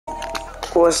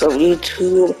What's up,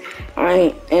 YouTube?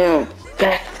 I am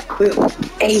back with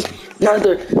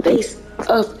another Face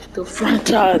of the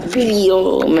Franchise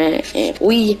video, man, and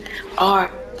we are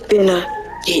finna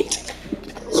get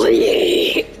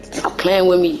lit. Stop playing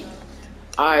with me.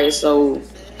 Alright, so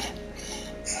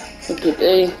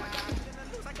today,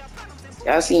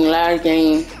 y'all seen last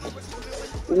game.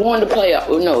 We won the playoff.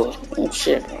 Oh no, oh,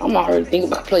 shit. I'm already thinking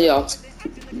about playoffs.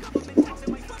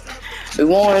 We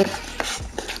won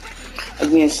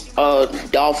against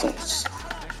Dolphins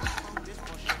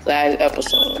last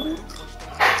episode.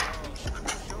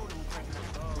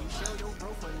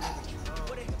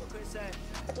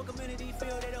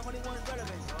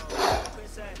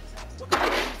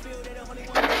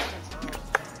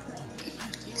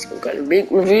 So we got a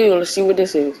big reveal. Let's see what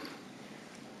this is.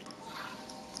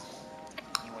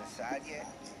 You inside yet?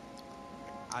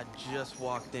 I just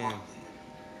walked in.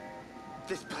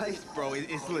 This place, bro,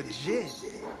 it's legit.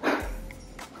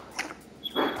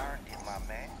 Earned it, my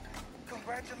man.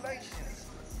 Congratulations.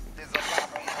 There's a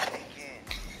lot on the weekend.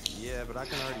 Yeah, but I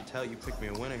can already tell you picked me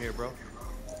a winner here, bro.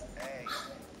 Hey,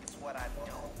 it's what I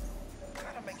do.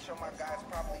 Gotta make sure my guy's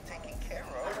properly taken care of.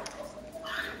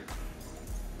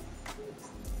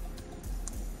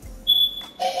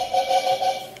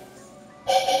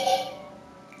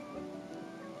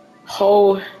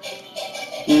 Oh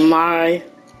my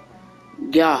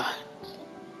God.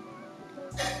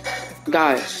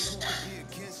 Guys,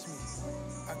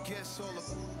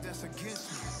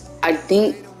 I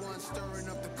think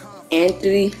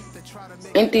Anthony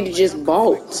just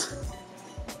bought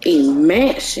a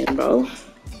mansion, bro.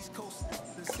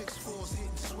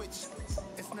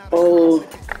 Oh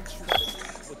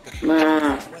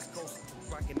my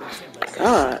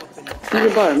God, he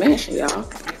just bought a mansion, y'all.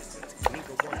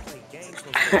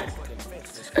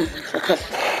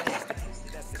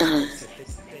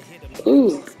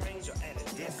 Ooh.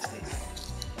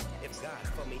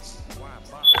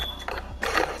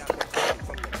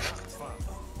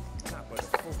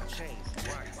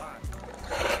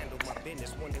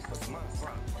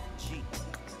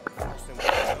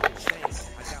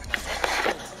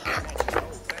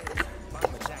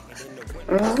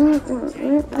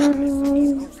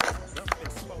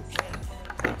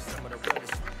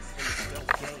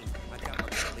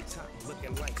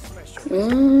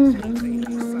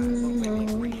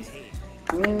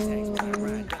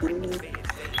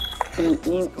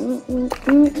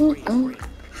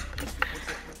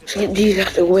 Let's get these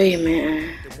out the way,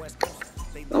 man.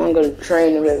 I'm gonna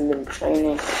train them. I've been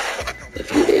training a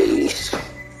few days.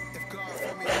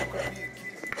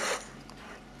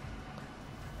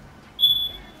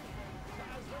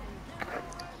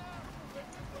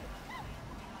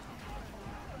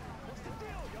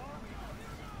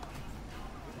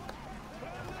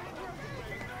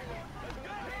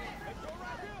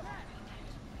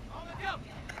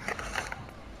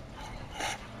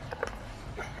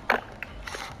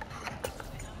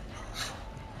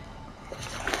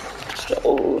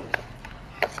 So,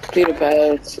 Peter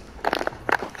pads,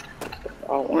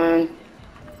 all one,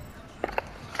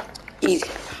 easy.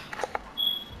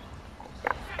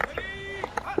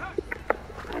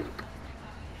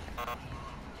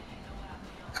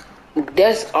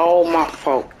 That's all my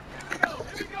fault.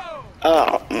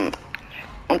 I'm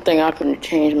thinking I can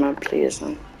change my players.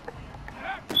 I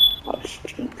was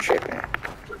tripping.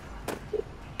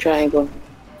 Triangle.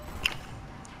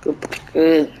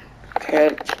 Good.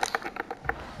 Catch.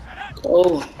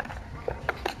 Oh.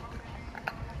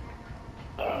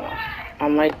 I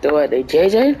might throw at the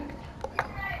JJ.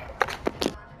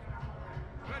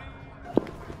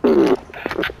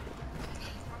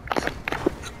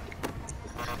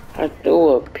 I threw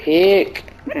a pick,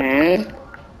 man.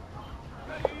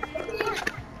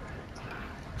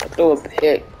 I threw a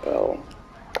pick, bro.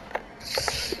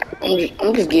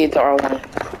 I'm just getting to R1.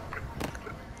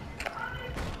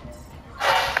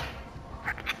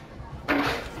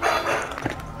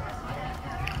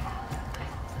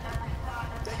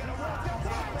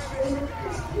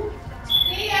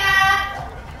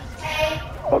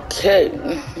 Okay.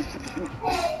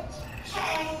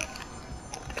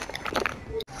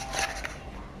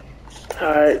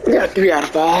 Alright, we got 3 out of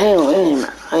 5.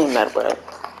 I ain't mad about it.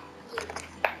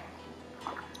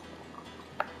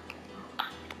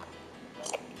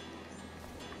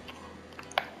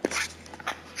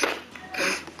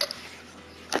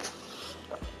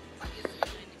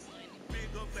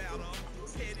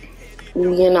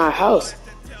 We in our house.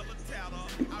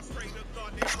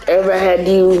 Ever had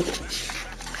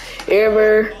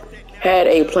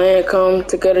a plan come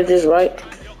together just right?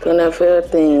 Then that fair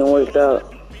thing worked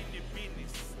out.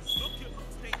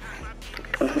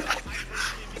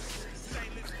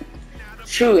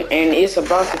 true, and it's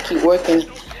about to keep working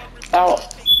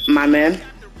out, my man.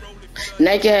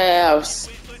 Nike has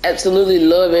absolutely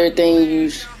love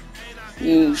everything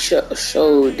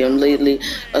showed them lately.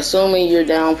 Assuming you're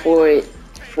down for it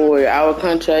for our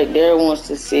contract, Derek wants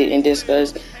to sit and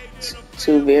discuss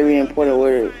two very important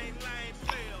words.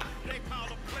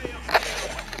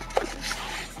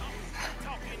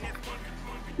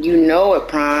 You know it,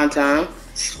 prime time.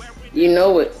 You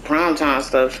know it, prime time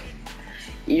stuff.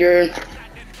 You're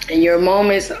in your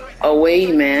moments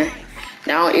away, man.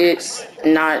 Now it's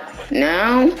not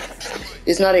now.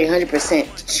 It's not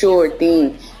 100% sure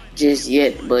thing just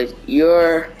yet, but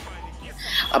you're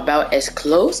about as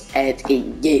close as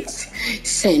it gets.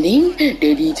 Sending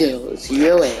the details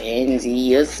your hands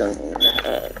your soon.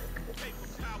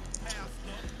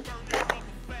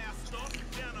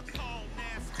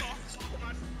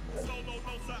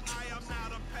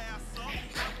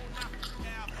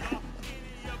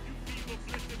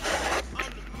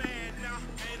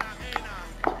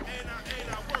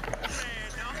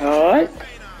 Alright.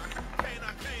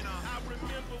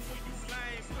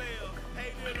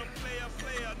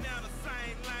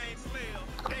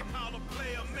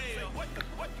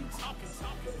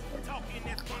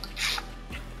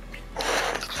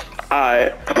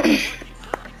 Alright.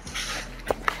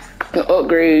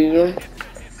 Upgrade you.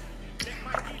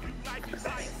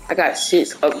 I got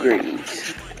 6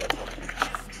 upgrades.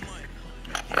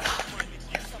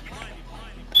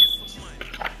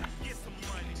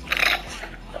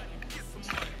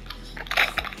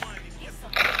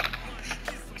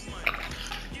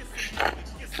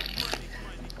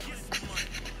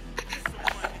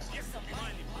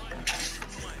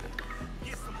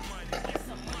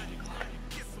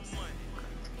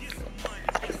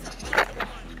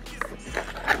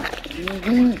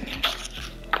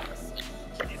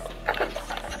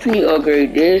 Let me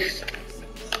upgrade this.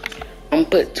 I'm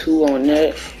gonna put 2 on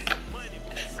that.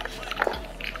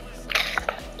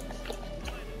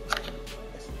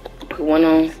 Put 1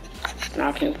 on. Now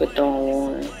I can put that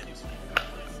on 1.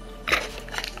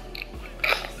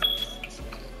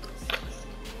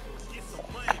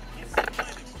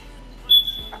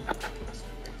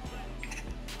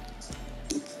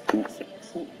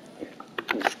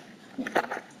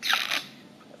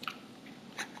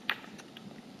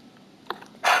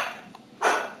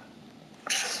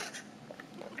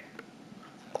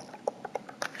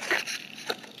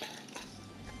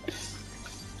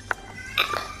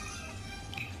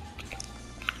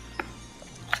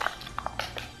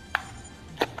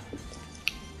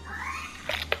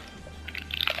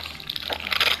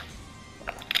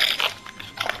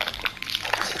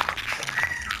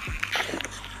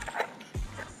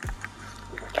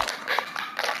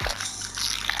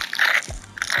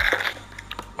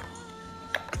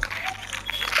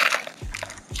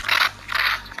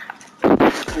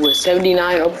 We're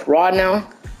 79 overall now.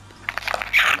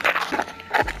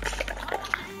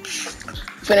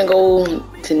 Finna go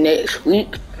to next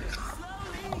week.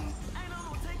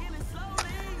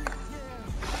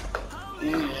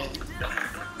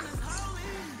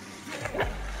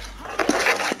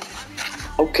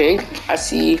 Okay, I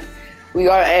see. We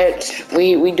are at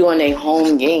we doing a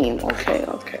home game. Okay.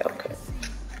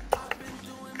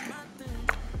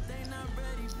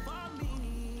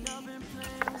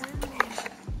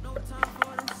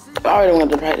 I already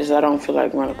went to practice. I don't feel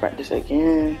like going to practice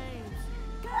again.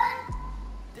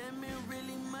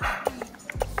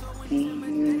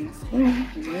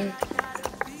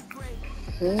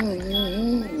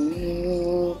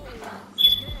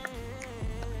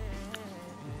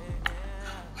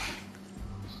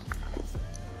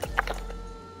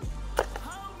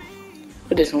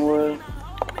 Put this one where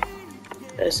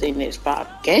let's say next 5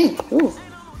 game. Ooh.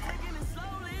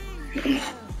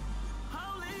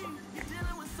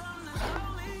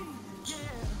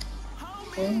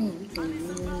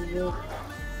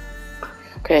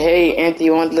 Okay, hey Anthony,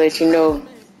 I want to let you know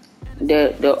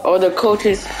that the other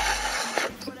coaches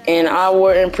and I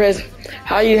were impressed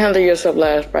how you handled yourself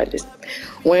last practice.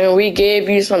 When we gave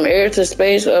you some air to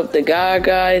space of the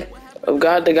guys,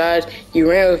 you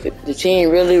ran with it. The team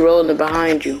really rolling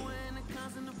behind you.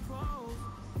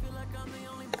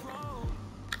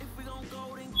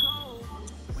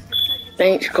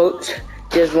 Thanks, coach.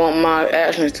 Just want my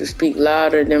actions to speak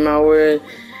louder than my words.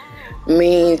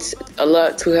 Means a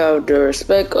lot to have the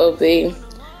respect of a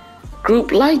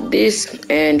group like this,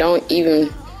 and don't ever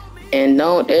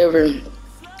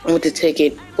want to take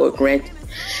it for granted.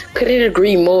 Couldn't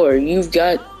agree more. You've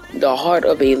got the heart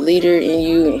of a leader in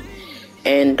you,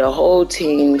 and the whole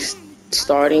team's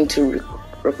starting to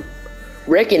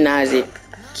recognize it.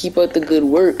 Keep up the good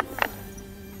work.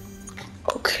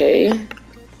 Okay.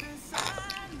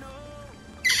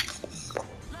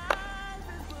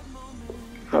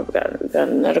 got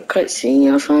another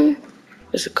cutscene or something?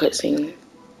 It's a cutscene.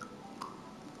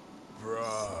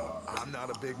 Bruh, I'm not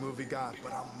a big movie guy,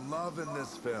 but I'm loving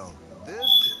this film.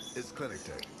 This is clinic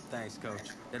tape. Thanks,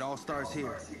 Coach. It all starts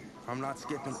here. I'm not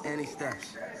skipping any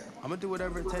steps. I'm gonna do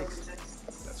whatever it takes.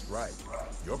 That's right.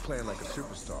 You're playing like a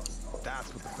superstar.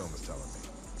 That's what the film is telling me.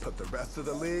 But the rest of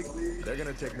the league, they're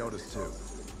gonna take notice too.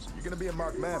 So you're gonna be a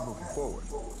marked man moving forward.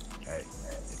 Hey,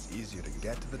 it's easier to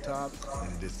get to the top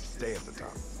than it is to stay at the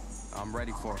top. I'm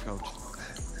ready for it, Coach.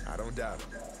 I don't doubt it.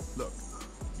 Look,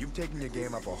 you've taken your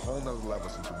game up a whole nother level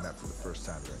since we met for the first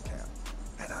time during camp.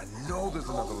 And I know there's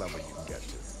another level you can get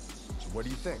to. So what do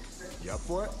you think? You up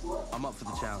for it? I'm up for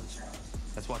the challenge.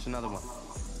 Let's watch another one.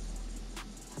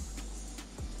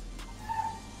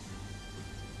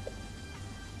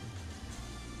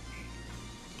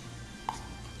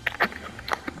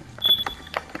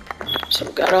 So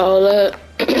got all that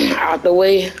out the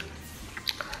way.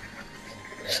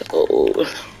 So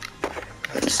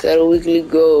let's set a weekly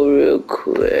goal real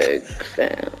quick,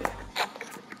 fam.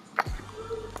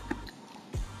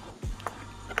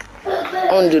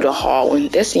 I want to do the hard one.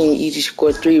 That seems easy to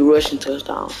score 3 rushing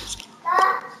touchdowns.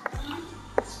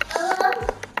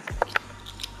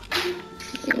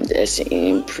 That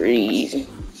seems pretty easy.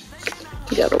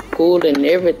 You got a pool and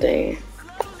everything.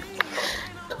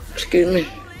 Excuse me.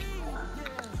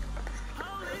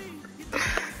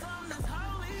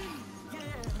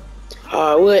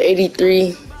 We're at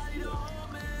 83.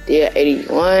 Yeah,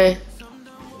 81.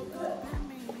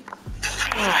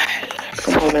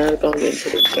 Come on, man. Let's go get into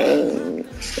the game.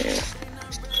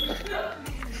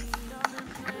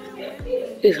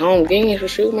 This home game for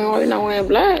sure, man. Why you not wearing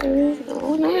black, man?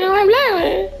 Why you not wearing black,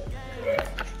 man?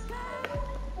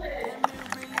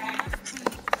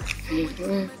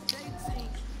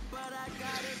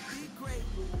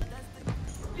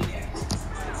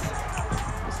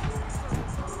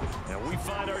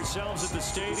 Ourselves at the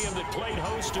stadium that played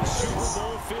host to Super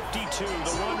Bowl 52,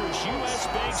 the Runners US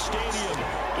Bank Stadium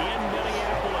in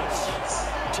Minneapolis.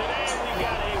 Today we've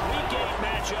got a Week 8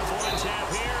 matchup on tap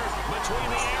here between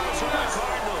the Arizona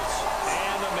Cardinals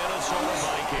and the Minnesota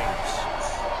Vikings.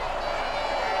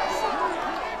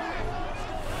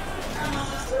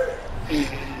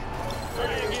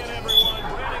 Hey again, everyone.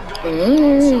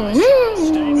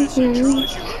 Brandon Davis and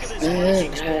Trush, you look at this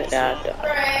Vikings football.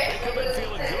 They come in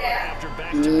feeling good after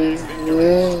back-to-back victories.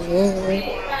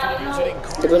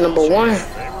 They're number 1.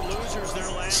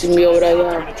 See me over there,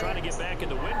 y'all. To try to get back in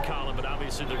the win column, but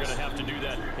obviously they're going to have to do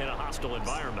that in a hostile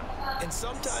environment. And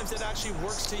sometimes it actually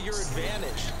works to your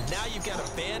advantage. Now you've got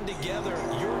to band together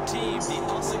your team, the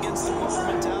us against the world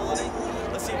mentality.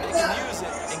 Let's see if they can use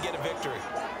it and get a victory.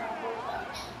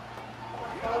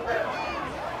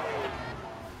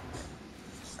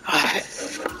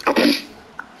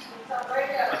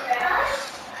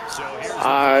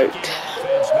 Alright,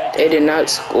 they did not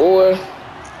score,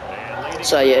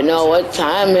 so you know what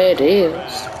time it is.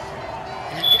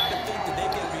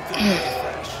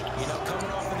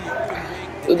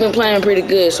 We've been playing pretty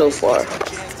good so far.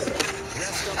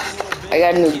 I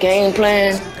got a new game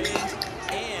plan.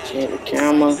 Change the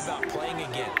camera.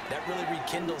 That really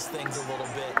rekindles things a little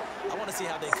bit. I want to see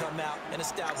how they come out and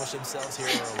establish themselves here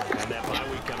early. And that bye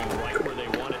week coming right where they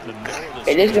want it in the middle of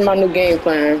the Hey, this is my new game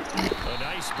plan. a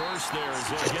nice burst there as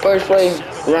they get First play,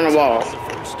 run the ball. the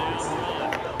first down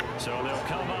run. So they'll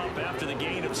come up after the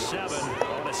gain of 7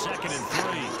 on a 2nd and 3.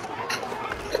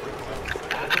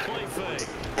 At the play fake,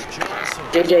 Johnson.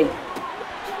 JJ.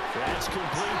 That's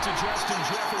complete to Justin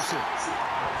Jefferson.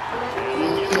 And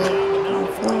they'll get it down to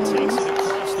number 4. Takes it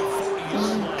across the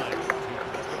 40-yard line.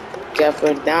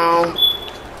 Get down.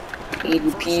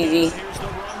 Easy peasy. Here's the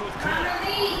run with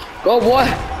Cook. Go, boy.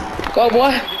 Go,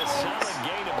 boy. Get a solid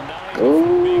gain of 9. Ooh.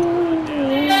 Big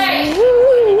run down.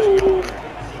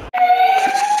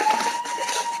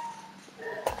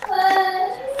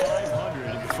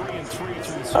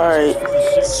 Alright,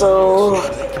 so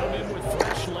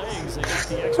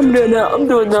I'm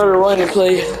doing another running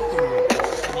play.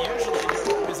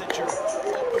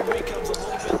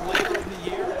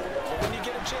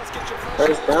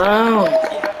 First down.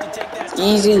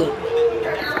 Easy.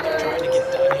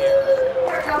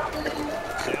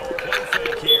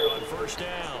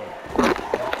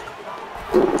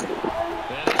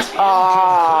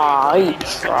 Ah, he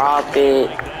dropped it.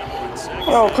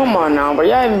 Oh, come on now, bro.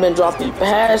 Y'all haven't been dropping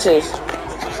passes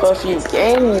for a few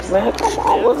games, man. Come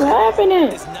on, what's happening?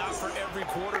 It's not for every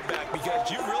quarterback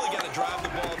because you really got to drive the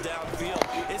ball downfield.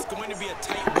 It's going to be a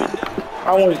tight window.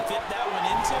 I went, Fit that one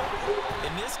into,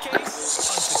 in this case,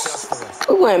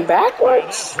 unsuccessfully. we went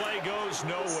backwards. That play goes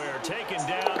nowhere. Taken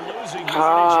down, losing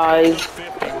Ah, yardage at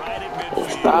 50 right at midfield.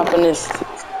 stopping this.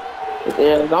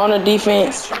 There's on the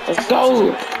defense. Let's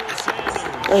go.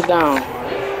 First down.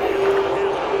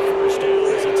 First down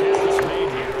as the tackle's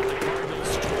made here at the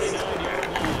Cardinals' 29-yard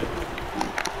line.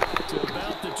 To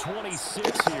about the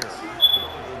 26 here.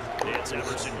 It's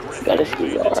Everson Griffin. Got a few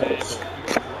yards.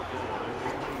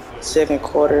 Second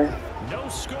quarter. No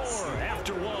score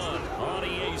after one on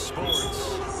EA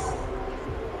Sports.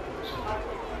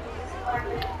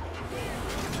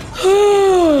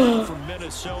 From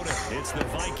Minnesota, it's the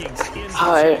Vikings in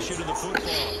possession of the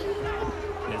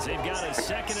football. As they've got a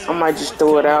second and I might just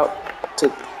throw it out to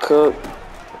Cook.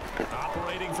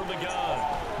 operating from the gun.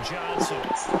 Johnson.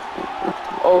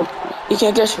 Oh, he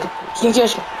can't catch me. He can't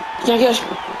catch me. He can't catch me.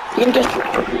 He can't catch me.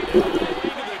 To the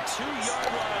 2-yard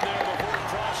line there before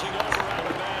crossing over out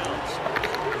of bounds.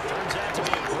 Turns out to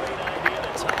be a great idea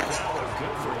to top that one.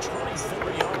 Good for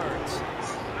 24 yards.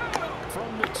 From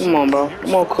the Come on, bro.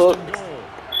 Come on, Cook.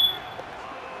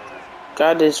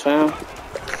 Got this, fam.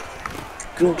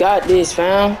 You got this,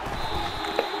 fam.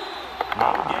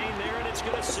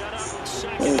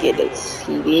 Let me get the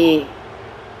CD.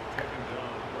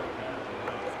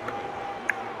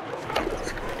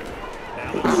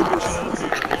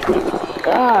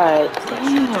 God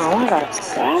damn, I got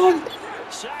sacked.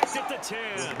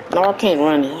 No, I can't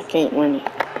run it. I can't run it.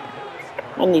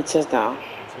 I need touchdown.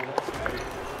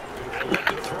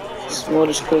 Smooth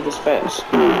as quick as fast.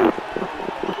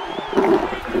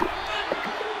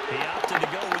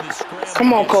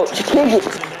 Come on, coach. Kick it.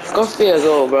 Go field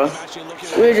goal, bro.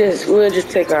 We'll just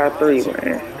take our 3,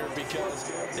 man.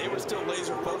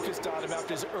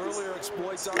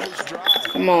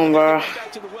 Come on, bro.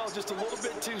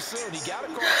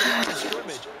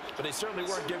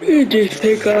 We just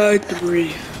take our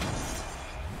 3.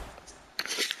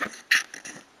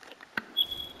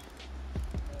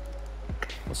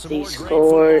 He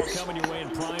scored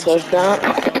touchdown.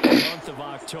 Month of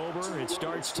October. It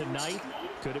starts tonight.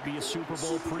 Could it be a Super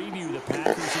Bowl preview? The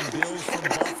Packers and Bills from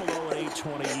Buffalo at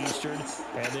 8:20 Eastern.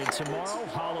 And then tomorrow,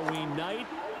 Halloween night,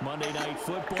 Monday Night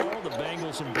Football, the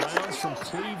Bengals and Browns from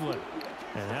Cleveland.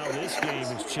 And how this game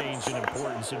has changed in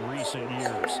importance in recent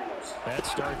years. That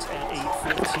starts at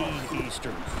 8:15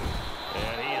 Eastern.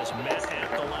 And he is met at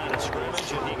the line of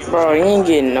scrimmage. And he goes, bro, he ain't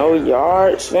getting no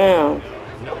yards, fam.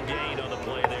 no gain on the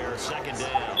play there. Second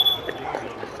down.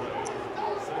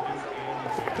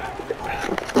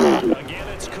 Again,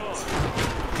 it's Cook.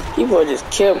 People just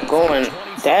kept going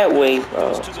that way,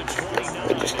 bro.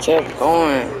 They just kept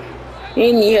going.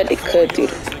 You had to cut through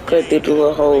the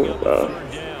little hole, bro.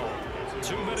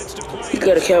 You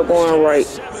could have kept going right.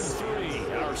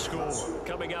 7-3, our score.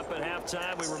 Coming up at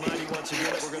halftime, we remind you once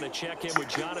again that we're going to check in with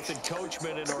Jonathan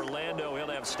Coachman in Orlando. He'll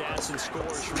have stats and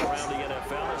scores from around the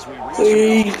NFL as we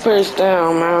reach First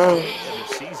down, man. the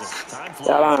season. Time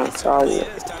Y'all flies. on target.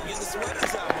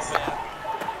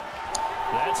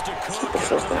 That's to Cook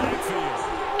out of the backfield.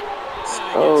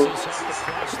 Oh,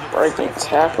 breaking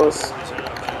tackles. A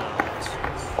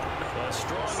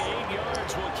strong 8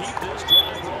 yards will keep this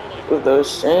drive rolling. With those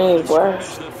chains, boy. The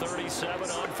 37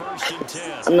 on 1st and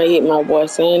 10. I'm gonna hit my boy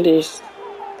Sanders.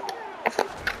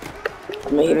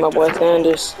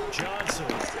 Johnson.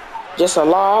 Just a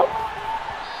lob.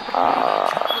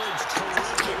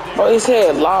 Oh, his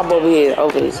head lob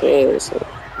over his head. So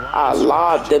I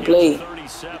lobbed the play.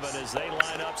 37 as they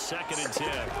line up 2nd and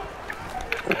 10.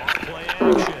 Play action.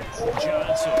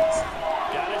 Johnson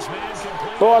got his man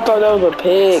complete. Bro, I thought that was a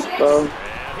pig, bro. And he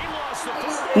lost the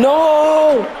football. No,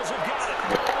 Cardinals have got it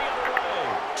the other way.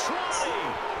 Try.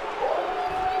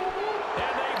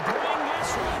 And they bring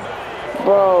this one back.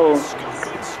 bro.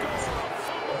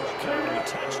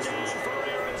 Touchdown for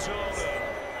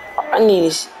Arizona. I need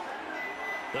this.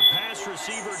 The pass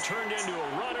receiver turned into a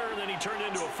runner, then he turned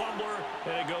into a fumbler,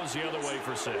 and it goes the other way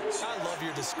for 6. I love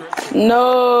your description.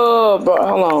 No, bro.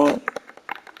 Hold on.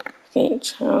 Can't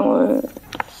challenge.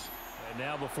 And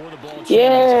now before the ball changes Yeah.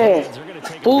 hands, they're going to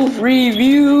take Booth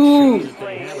review.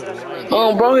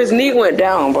 Bro, his knee went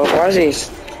down, bro. Watch this.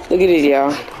 Look at this,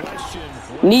 y'all.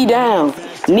 Knee down.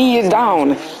 Knee is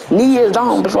down. Knee is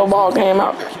down before ball came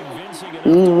out.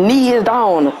 Knee is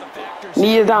down.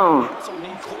 Knee is down.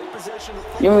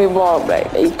 Give me the ball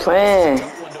back. They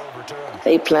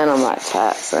playing on my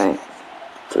tots, man.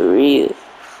 For real.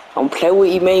 Don't play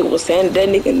with Emmanuel was saying that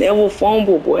nigga never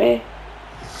fumble, boy.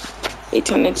 They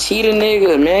trying to cheat a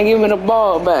nigga, man. Give me the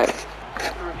ball back.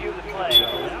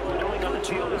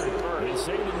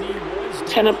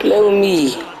 Trying to play with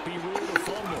me.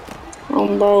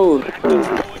 Bro.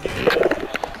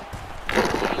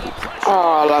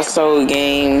 All I sold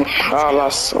game. All I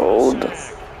sold.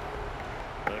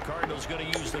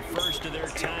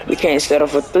 We can't settle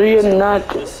for 3 or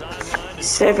nothing.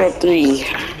 7-3.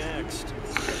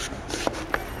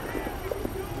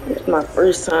 It's my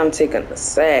first time taking the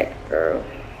sack, bro.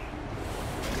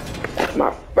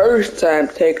 My first time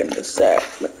taking the sack,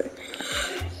 man.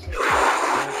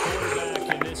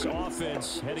 Quarterback in this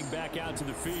offense heading back out to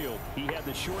the field. He had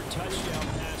the short touchdown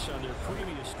pass on their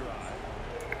previous drive.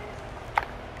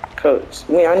 Coach,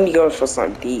 I need to go for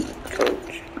some deep,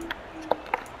 coach.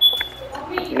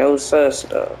 No such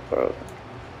stuff, bro.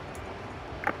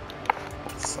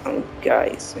 Some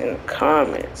guys in the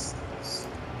comments,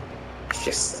 it's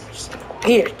just some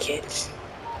weird kids.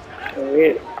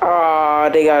 Oh,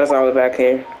 they got us all back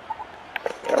here.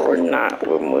 Yeah, we're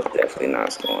most definitely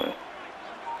not scoring.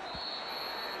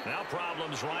 Now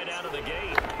problems right out of the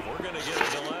gate. We're going to get a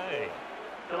delay.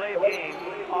 Delay of game,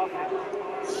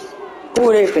 offense.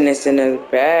 Ooh, they finishing us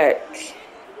back.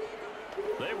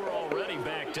 They were already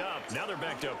backed up. Now they're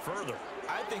backed up further.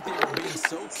 I think they were being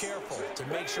so careful to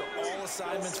make sure all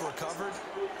assignments were covered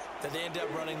that they end up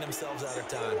running themselves out of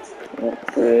time.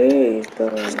 Okay,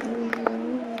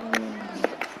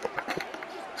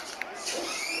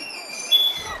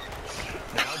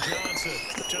 Now Johnson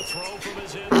to throw from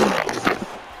his end zone.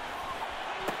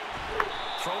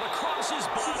 Thrown across his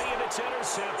body and it's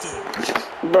intercepted.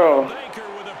 bro. Baker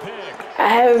with a pick. I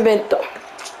haven't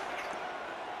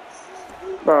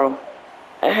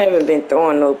been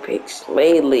throwing no picks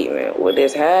lately, man. What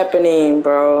is happening,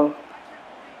 bro?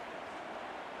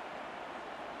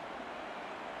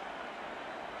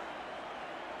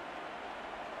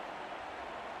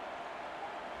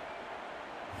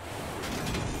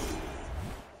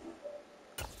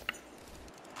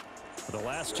 The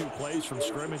last two plays from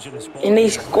scrimmage in his ball. And they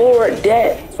scored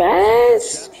that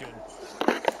fast?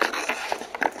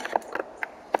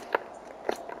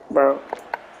 Bro.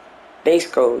 They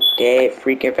scored that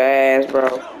freaking fast, bro.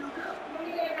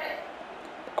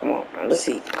 Come on, man. Let's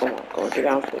see. Come on, get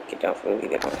down for it. Get down. Trying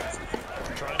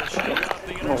to shake off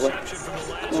the interception from the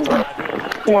last drive.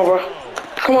 Come on, bro.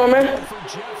 Come on, man. For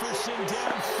Jefferson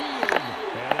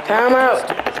downfield. Time out.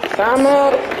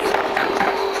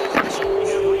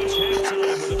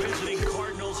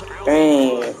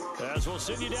 Dang. As we'll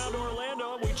send you down to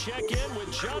Orlando, we check in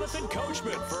with Jonathan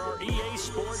Coachman for our EA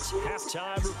Sports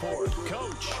Halftime Report.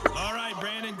 Coach. All right,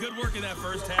 Brandon, good work in that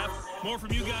first half. More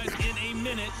from you guys in a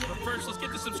minute. But first, let's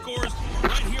get to some scores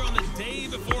right here on the day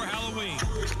before Halloween.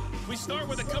 We start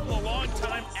with a couple of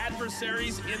longtime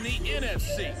adversaries in the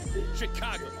NFC.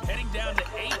 Chicago heading down to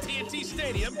AT&T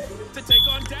Stadium to take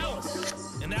on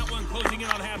Dallas. And that one closing in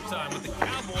on halftime with the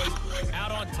Cowboys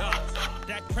out on top.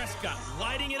 Dak Prescott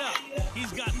lighting it up.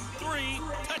 He's got 3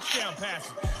 touchdown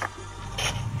passes.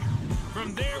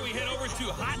 From there, we head over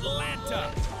to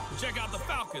Atlanta. Check out the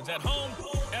Falcons at home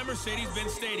at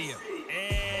Mercedes-Benz Stadium.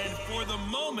 And for the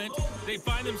moment, they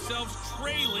find themselves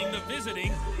trailing the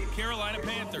visiting Carolina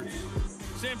Panthers.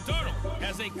 Sam Darnold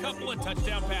has a couple of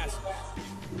touchdown passes.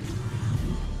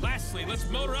 Lastly, let's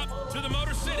motor up to the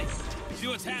Motor City. See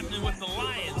what's happening with the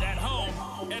Lions at home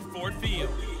at Ford Field.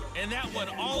 And that one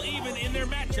all even in their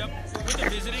matchup with the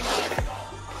visiting Lions.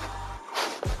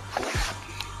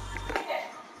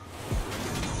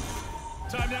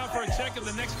 Time now for a check of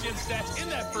the next-gen stats in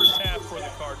that first half for the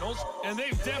Cardinals. And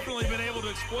they've definitely been able to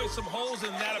exploit some holes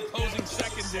in that opposing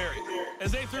secondary,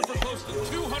 as they threw for close to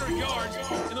 200 yards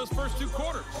in those first 2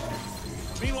 quarters.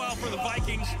 Meanwhile, for the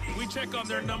Vikings, we check on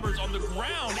their numbers on the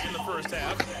ground in the first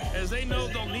half, as they know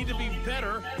they'll need to be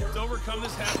better to overcome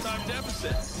this halftime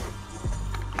deficit.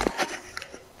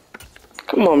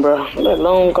 Come on, bro. That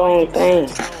long gone thing.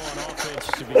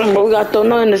 But we got to throw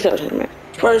no interceptions, man.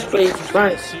 First play,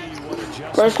 run.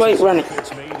 First play, run it.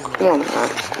 Come on, man.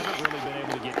 Haven't really been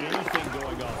able to get anything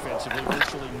going offensively.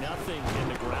 Virtually nothing in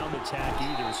the ground attack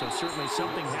either. So certainly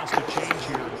something has to change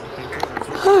here in quarter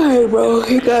 3. Alright, bro.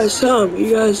 You got some.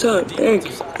 Thanks. Told them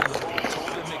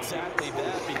exactly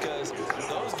that, because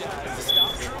those guys, the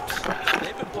stop troops,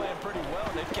 they've been playing pretty well.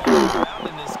 They've kept it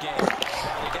around in this game.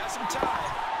 Now they got some time.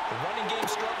 The running game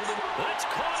struggled. That's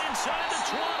caught inside the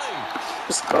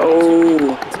 20. Let's go.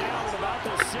 Down at about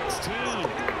the 16. A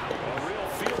real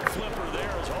field flipper there,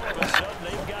 as all of a sudden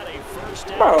they've got a first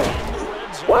down. Bro,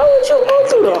 why would you go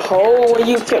through the hole when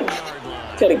you could have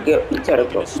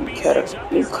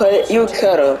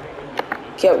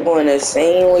kept going the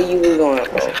same way you were going,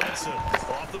 bro?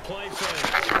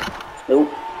 Nope.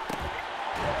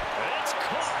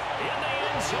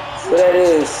 What that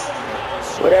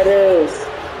is?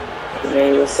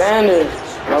 Emmanuel Sanders,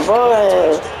 my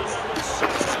boy.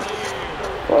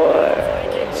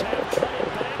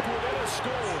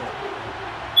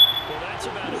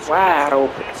 Wide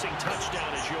open.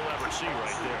 Touchdown as you'll ever see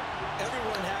right there.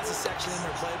 Everyone has a section in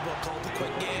their playbook called the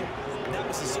quick game. Now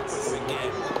messes up with him again.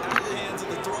 Out of the hands of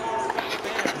the thrower.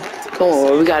 Bam, right to the Come on, we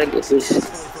receiver. gotta get this.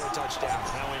 Successfully for a touchdown.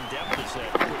 How in-depth is that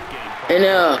quick game?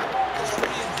 And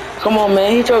come on,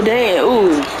 man, hit your damn.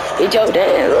 Ooh, hit your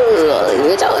damn. Ooh,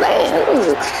 hit your damn.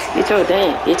 Ooh, hit your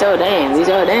damn. Hit your damn. Hit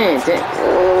your damn.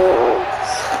 Ooh.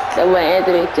 That boy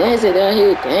Anthony Johnson down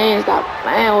here. Damn, stop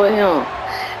playing with him.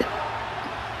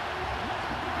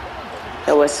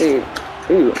 That was it.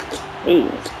 Ooh, ooh,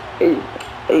 ooh,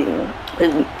 ooh,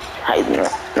 ooh.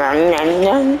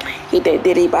 Get that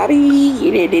diddy bobby.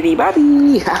 Get that diddy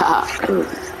bobby.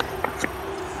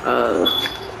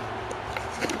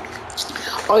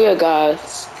 Oh yeah,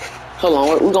 guys. Hold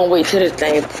on, we're gonna wait till this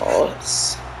thing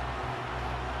pause.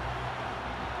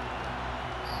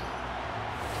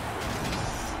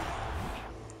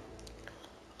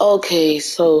 Okay,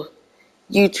 so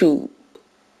YouTube,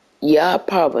 y'all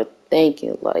probably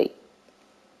thinking like,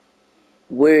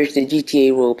 where's the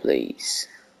GTA roleplays?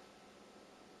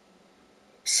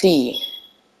 See,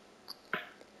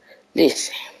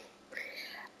 listen,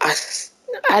 I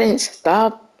didn't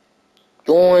stop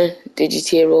doing the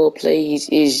GTA roleplays.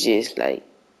 It's just like,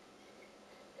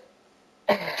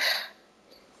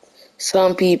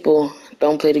 some people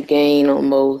don't play the game no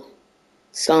more.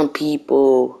 Some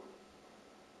people,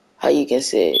 how you can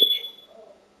say it?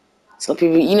 Some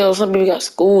people, you know, some people got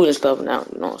school and stuff now,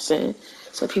 you know what I'm saying?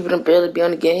 Some people don't barely be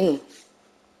on the game.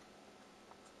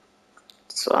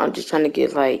 So I'm just trying to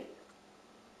get, like,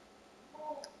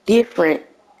 different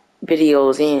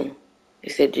videos in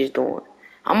instead of just doing.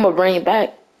 I'm going to bring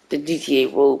back the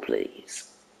GTA roleplays.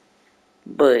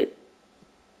 But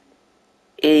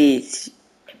I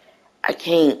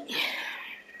can't.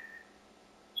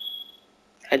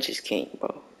 I just can't,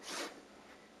 bro.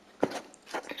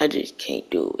 I just can't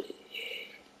do it.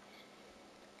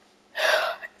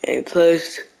 And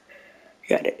plus,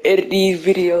 gotta edit these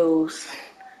videos.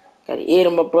 Gotta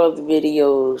edit my brother's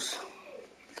videos.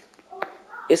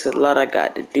 It's a lot I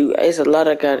got to do. It's a lot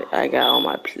I got on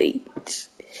my plate.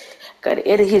 Gotta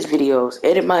edit his videos,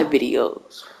 edit my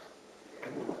videos.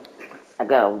 I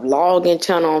got a vlogging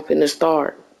channel I'm finna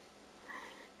start.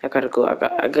 I gotta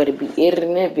be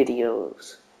editing their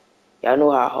videos. Y'all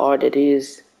know how hard it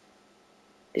is.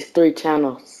 It's 3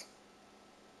 channels.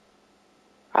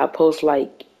 I post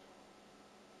like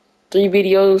 3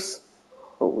 videos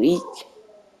a week.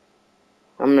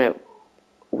 I'm at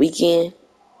weekend.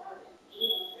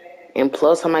 And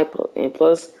plus I'm gonna be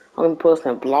posting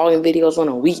vlogging videos on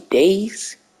the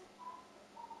weekdays.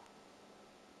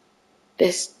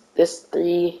 That's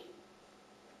 3,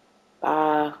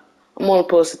 5. I'm only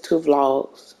posting 2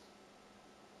 vlogs.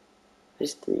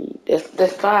 That's 3.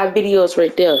 That's 5 videos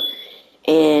right there.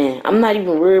 And I'm not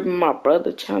even worried about my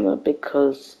brother's channel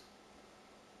because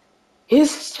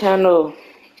his channel,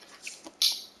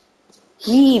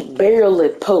 he barely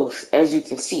posts, as you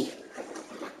can see.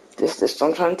 This what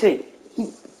I'm trying to tell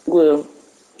you.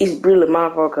 It's really my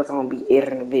fault because I'm gonna be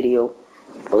editing the video.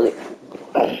 But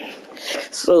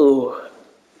so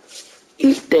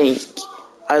you think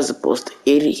I was supposed to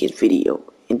edit his video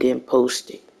and then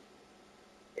post it?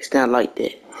 It's not like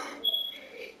that.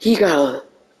 He gotta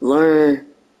learn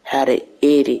how to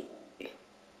edit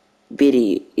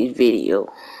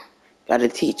video. Gotta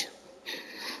teach him.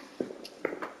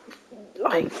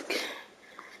 Like,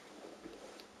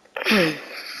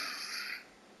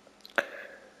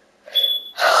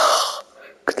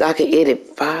 cause I can edit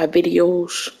 5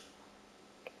 videos.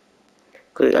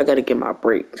 Cause I gotta get my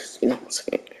breaks, you know what I'm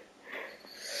saying?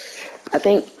 I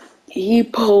think he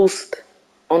posts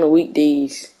on the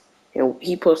weekdays, and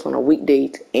he posts on the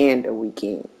weekdays and the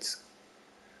weekends.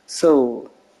 So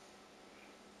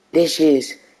this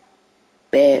is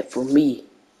bad for me.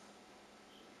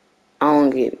 I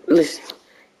don't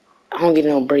get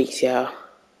no breaks, y'all.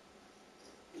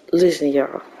 Listen,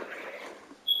 y'all.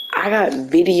 I got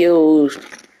videos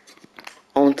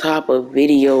on top of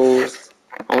videos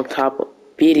on top of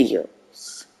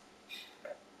videos.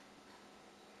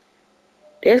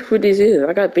 That's what this is.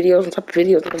 I got videos on top of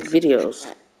videos on top of videos.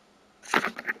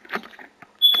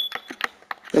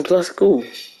 And plus school.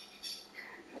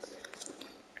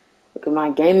 Look at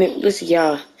my gaming. Listen,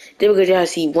 y'all. Just because y'all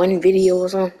see one video or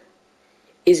something,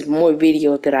 it's more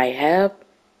videos that I have.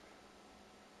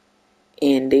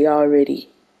 And they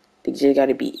just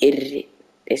gotta be edited.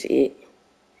 That's it.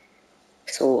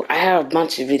 So I have a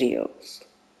bunch of videos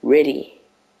ready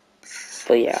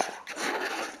for y'all.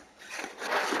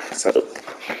 So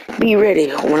be ready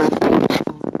when I'm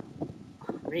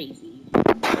crazy.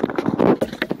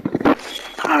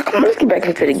 Come on, let's get back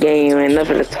into the game and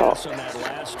nothing to talk. On that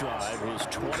last drive, his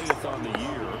 20th on the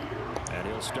year, and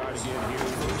he'll start again here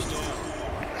first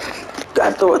down.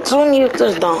 got the 20th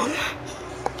touchdown.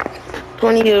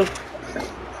 20th.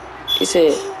 He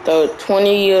said the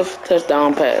 20th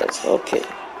touchdown pass. Okay.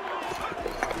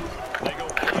 They go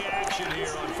play action here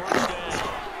on first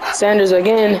down. Sanders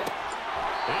again.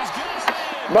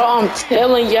 Bro, I'm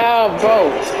telling y'all,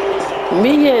 bro.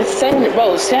 Me and Sanders,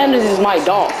 bro. Sanders is my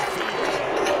dog.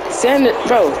 Sanders,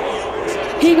 bro.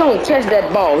 He gonna catch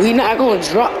that ball. He not gonna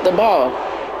drop the ball.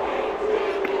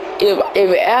 If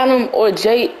Adam or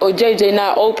JJ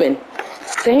not open,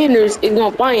 Sanders is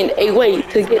gonna find a way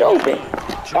to get open.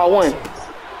 Ball one.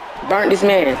 Burn this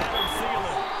man.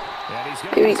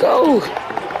 Here we go.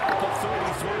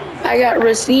 I got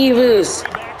receivers.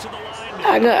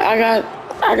 I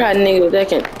got niggas that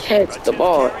can catch the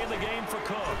ball.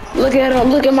 Look at him.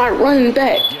 Look at my running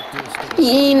back.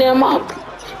 He eating them up.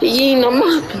 He eating them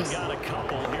up.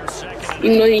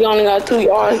 You know he only got 2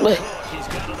 yards, but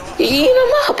he eating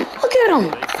them up. Look at him.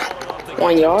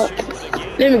 1 yard.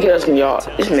 Let me get us some yards.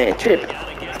 This man tripping.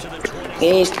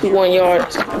 He needs 2 1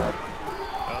 yards.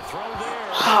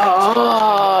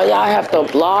 Oh, y'all have to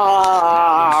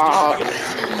block.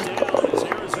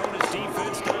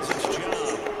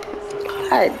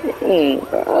 God dang,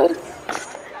 bro.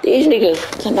 These niggas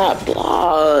cannot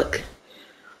block.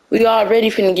 We already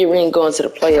finna get ready and go into the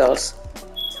playoffs.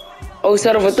 Oh, we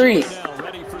settled for 3.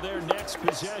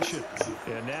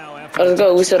 Let's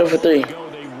go. We settled for 3. They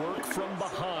work from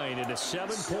behind in a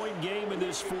 7-point game in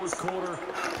this fourth quarter.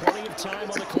 Plenty of time on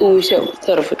the clock. Ooh, we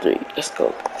settled for 3. Let's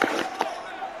go.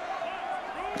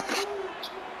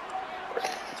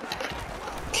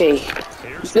 Okay,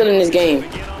 still in this game.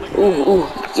 Ooh,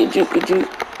 get you.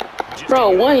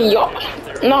 Bro, 1 yard.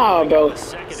 Nah, bro.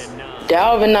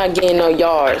 Dalvin not getting no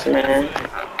yards, man.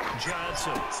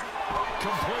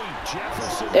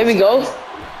 There we go.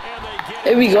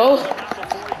 There we go.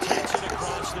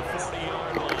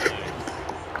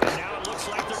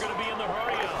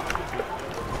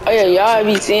 Oh yeah, y'all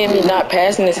be seeing me not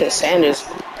passing this at Sanders.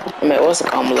 I mean, what's the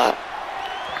call a lot?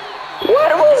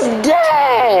 What was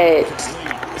that?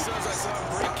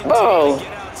 Bro,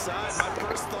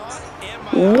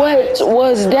 what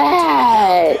was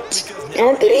that,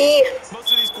 Anthony?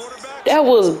 That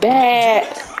was bad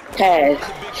pass.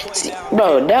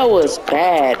 Bro, that was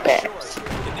bad pass.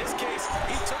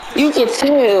 You can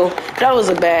tell that was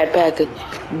a bad pass.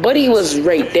 Buddy was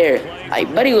right there.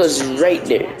 Like, Buddy was right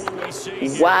there.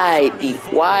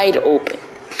 Wide open.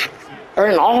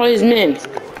 Earning all his men.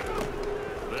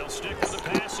 They'll stick with the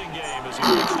passing game as he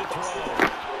looks to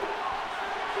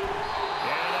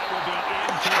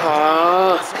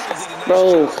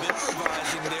throw.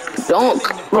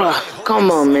 Bro,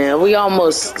 come on, man. We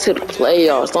almost to the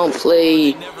playoffs. Don't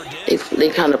play. They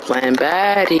kind of playing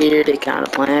bad here. They kind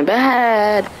of playing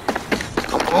bad.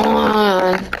 Come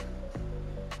on.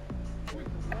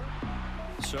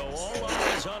 So all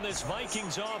eyes on this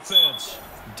Vikings offense.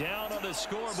 Down on the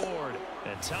scoreboard.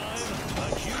 And time, a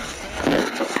huge.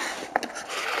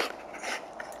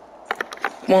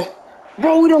 Come on.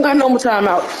 Bro, we don't got no more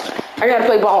timeouts. I gotta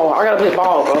play ball.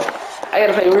 bro. I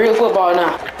gotta play real football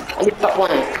now. I need to stop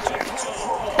playing.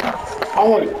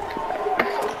 Oh,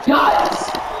 yes.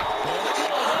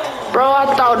 Bro, I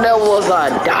thought that was a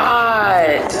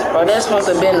dot. Bro, that's supposed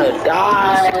to have been a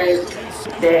dot.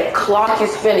 That clock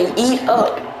is finna eat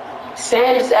up.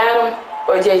 Sanders, Adam,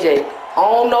 or JJ. I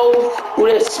don't know who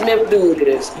that Smith dude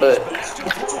is, but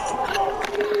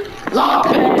long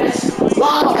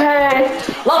pass.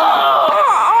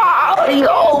 He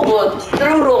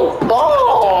overthrew the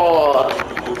ball.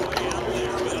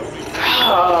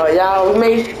 Oh, y'all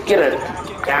may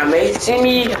see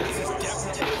me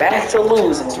back to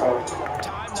losing, bro.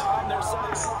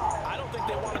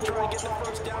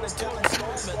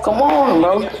 Come on,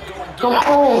 bro. Come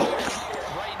on.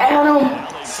 Adam,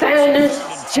 Sanders,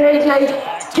 JJ,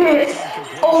 get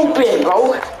open,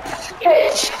 bro.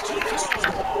 Catch.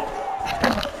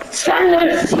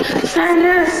 Sanders.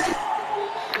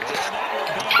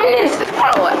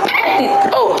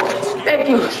 Oh, thank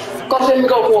you. Coach, let me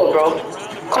go for it, bro.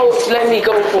 Coach, let me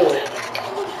go for it.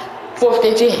 4th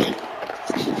and 10.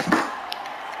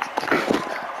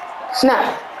 Snap.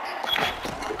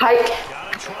 Hike.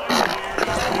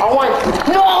 I want.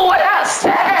 No, what I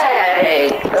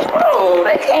said, bro.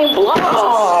 They can't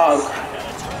block.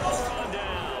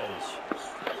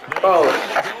 Bro.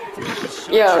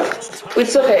 Yeah, we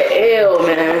took an L,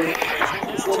 man.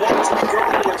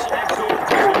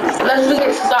 Let's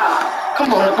get stop.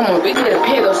 Come on. We get a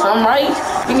pick or something, right?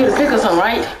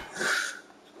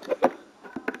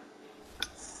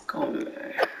 Come on,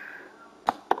 man.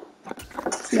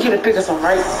 We get a pick or something,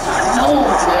 right? No,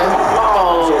 man.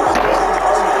 Oh.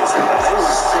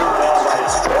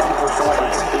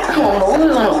 Come on, bro.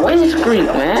 We're on a win streak,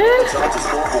 man.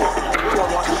 Everyone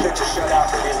wants to pitch a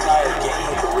shutout for the entire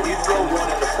game, but when you throw one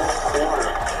in the fourth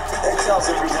quarter, that tells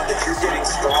everyone that you're getting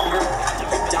stronger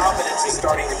and dominance is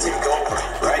starting to take over,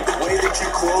 right? The way that you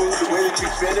close, the way that you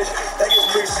finish, that gets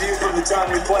mixed to you from the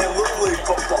time you're playing Little League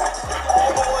football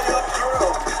all the way up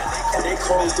through. And they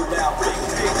closed them out.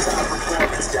 Big time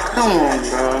performance down. Come on,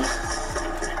 bro.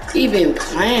 He been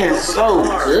playing so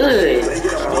good,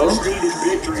 bro.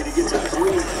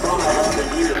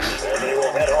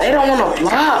 They don't want to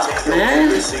block, man.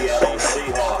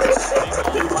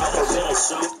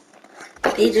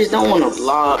 They just don't want to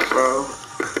block, bro.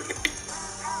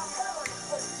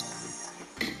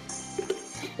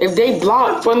 If they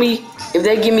block for me, if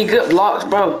they give me good blocks,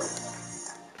 bro,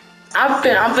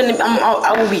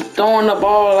 I will be throwing the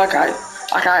ball like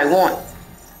I want.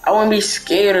 I won't be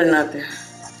scared or nothing.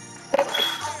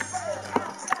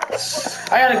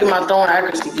 I gotta get my throwing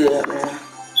accuracy good, man.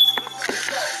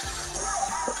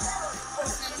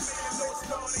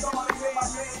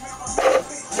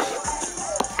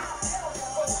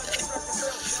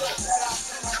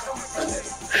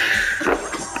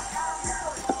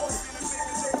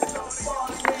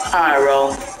 Alright,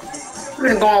 bro. We're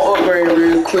gonna go on upgrade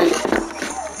real quick.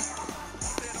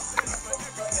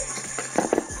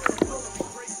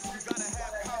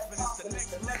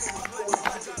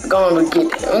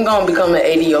 I'm gonna become an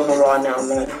 80 overall now,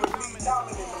 man.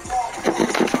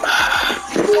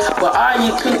 But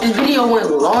alright, this video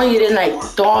went longer than I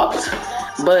thought.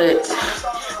 But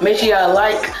make sure y'all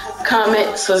like,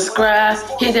 comment, subscribe,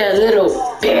 hit that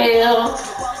little bell,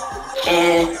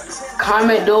 and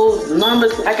comment those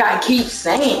numbers. Like I keep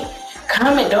saying,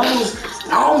 comment those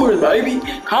numbers, baby.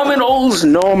 Comment those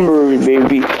numbers,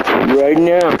 baby. Right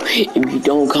now, if you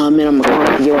don't comment, I'ma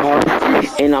come to your house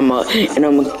and I'ma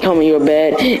come in your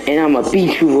bed and I'ma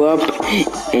beat you up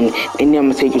and then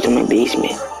I'ma take you to my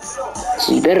basement.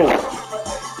 So you better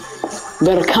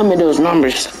comment those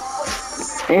numbers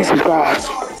and subscribe.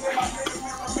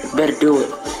 Better do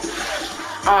it.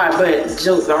 Alright, but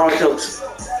jokes are all jokes.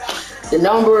 The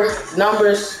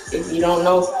numbers, if you don't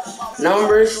know,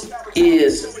 numbers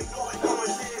is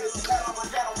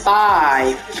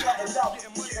 5.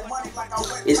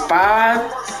 It's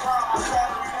 5,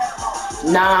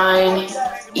 9,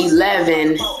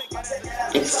 11,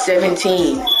 and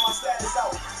 17.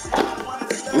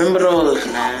 Remember those,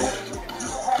 man.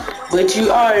 But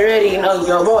you already know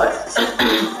your boy,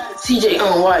 CJ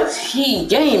on YT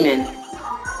Gaming.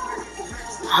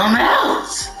 I'm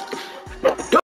out.